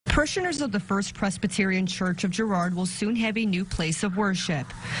Parishioners of the First Presbyterian Church of Girard will soon have a new place of worship.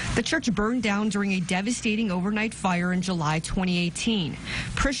 The church burned down during a devastating overnight fire in July 2018.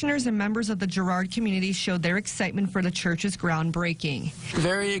 Parishioners and members of the Girard community showed their excitement for the church's groundbreaking.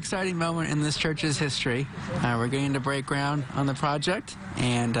 Very exciting moment in this church's history. We're getting to break ground on the project,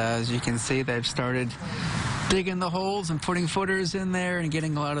 and as you can see, they've started digging the holes and putting footers in there and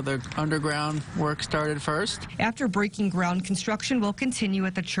getting a lot of the underground work started first. After breaking ground, construction will continue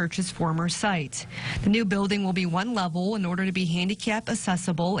at the church's former site. The new building will be one level in order to be handicap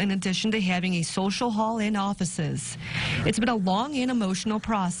accessible, in addition to having a social hall and offices. It's been a long and emotional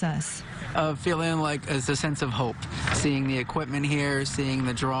process. Feeling like it's a sense of hope, seeing the equipment here, seeing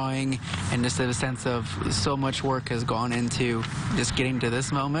the drawing, and just a sense of so much work has gone into just getting to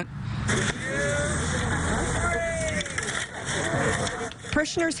this moment.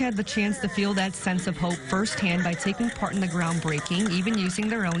 Parishioners had the chance to feel that sense of hope firsthand by taking part in the groundbreaking, even using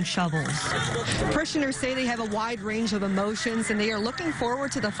their own shovels. Parishioners say they have a wide range of emotions, and they are looking forward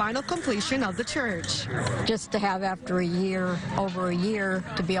to the final completion of the church. Just to have, after a year, over a year,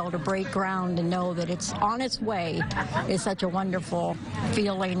 to be able to break ground and know that it's on its way is such a wonderful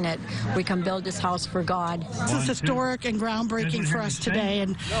feeling that we can build this house for God. This is historic and groundbreaking for us today,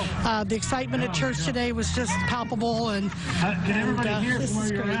 and the excitement at church today was just palpable, and this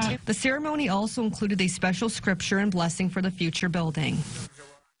is great. The ceremony also included a special scripture and blessing for the future building.